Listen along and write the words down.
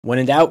When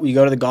in doubt, we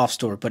go to the golf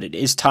store, but it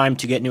is time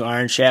to get new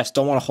iron shafts.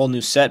 Don't want a whole new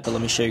set, but let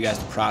me show you guys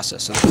the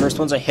process. So the first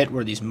ones I hit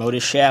were these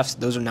Modus shafts.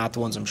 Those are not the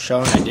ones I'm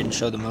showing. I didn't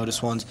show the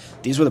Modus ones.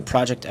 These were the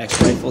Project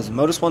X rifles. The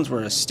Modus ones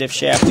were a stiff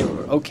shaft. They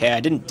were okay. I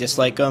didn't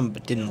dislike them,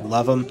 but didn't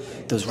love them.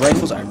 Those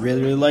rifles I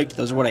really, really liked.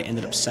 Those are what I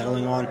ended up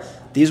settling on.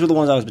 These were the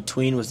ones I was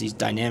between, was these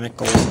Dynamic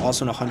Gold,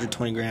 also in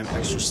 120 gram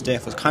extra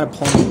stiff. Was kind of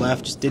pulling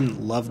left, just didn't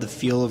love the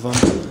feel of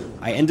them.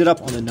 I ended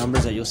up on the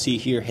numbers that you'll see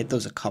here, hit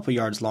those a couple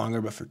yards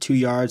longer, but for 2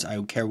 yards, I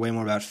would care way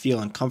more about feel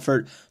and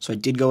comfort. So I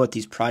did go with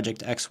these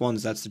Project X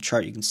ones. That's the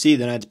chart you can see.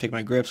 Then I had to pick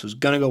my grips. Was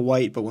going to go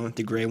white, but went with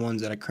the gray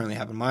ones that I currently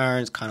have in my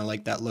irons. Kind of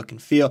like that look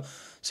and feel.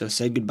 So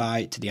said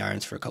goodbye to the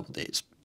irons for a couple days.